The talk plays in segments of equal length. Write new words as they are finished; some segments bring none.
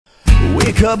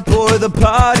Wake up or the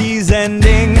party's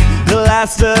ending, the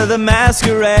last of the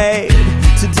masquerade.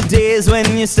 So today's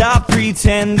when you stop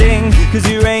pretending, 'cause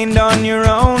you rained on your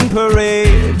own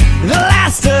parade. The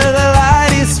last of the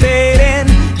light is fading,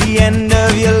 the end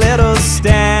of your little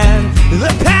stand.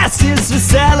 The past is for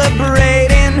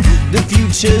celebrating, the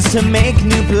future's to make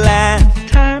new plans.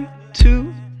 Time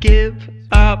to give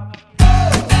up.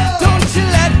 Don't you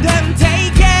let them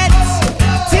take it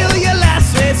till your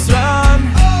last race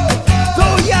run.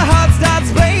 Though your heart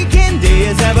starts breaking, day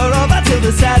is never over till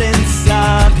the setting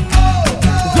sun.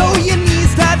 Though your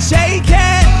knees start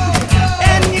shaking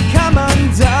and you come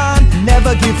undone,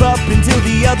 never give up until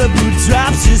the other boot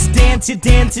drops. Just dance, you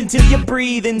dance until your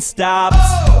breathing stops.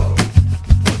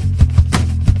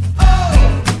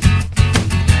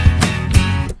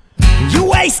 You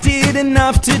wasted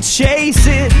enough to chase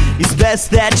it, it's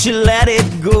best that you let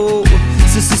it go.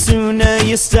 So the sooner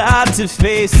you start to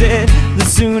face it, the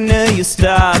sooner you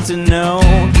start to know.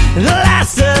 The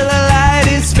last of the light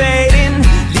is fading,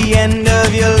 the end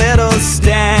of your little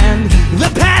stand. The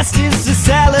past is for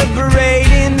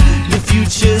celebrating, the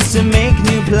future's to make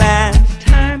new plans.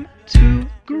 Time to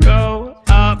grow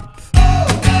up.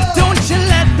 Don't you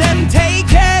let them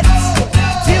take it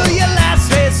till your last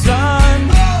race run.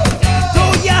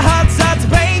 Though your heart starts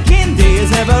breaking, day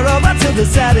is never over till the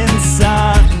setting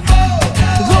sun.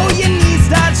 Though your knees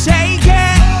start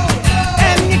shaking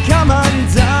and you come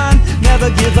undone, never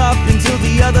give up until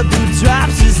the other boot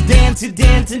drops. Just dance, you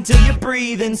dance until your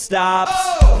breathing stops.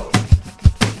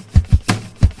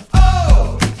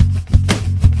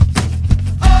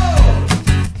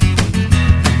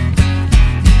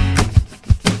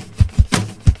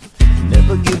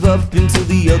 Never give up until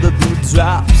the other boot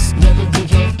drops. Never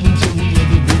give up until the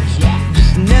other boot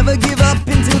drops. Never give up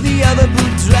until the other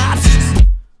boot drops.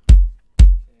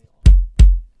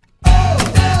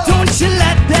 Don't you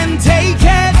let them take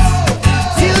it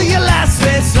till your last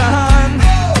race run.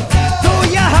 Though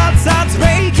your heart starts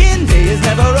breaking, day is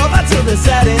never over till the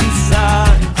setting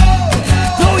sun.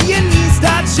 Though your knees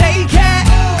start shaking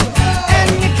and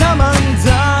you come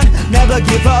undone, never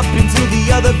give up until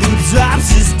the other boot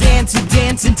drops. Just dance, you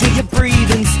dance until your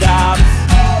breathing stops.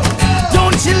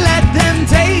 Don't you let them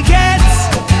take it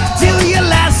till your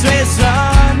last race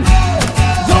run.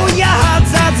 Though your heart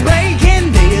starts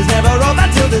breaking, day is never over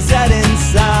till the setting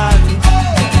sun.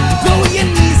 Though your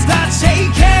knees start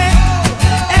shaking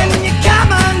and you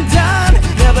come undone,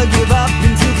 never give up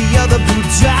until the other boot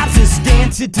drops. Just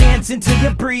dance, you dance until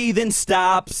your breathing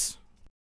stops.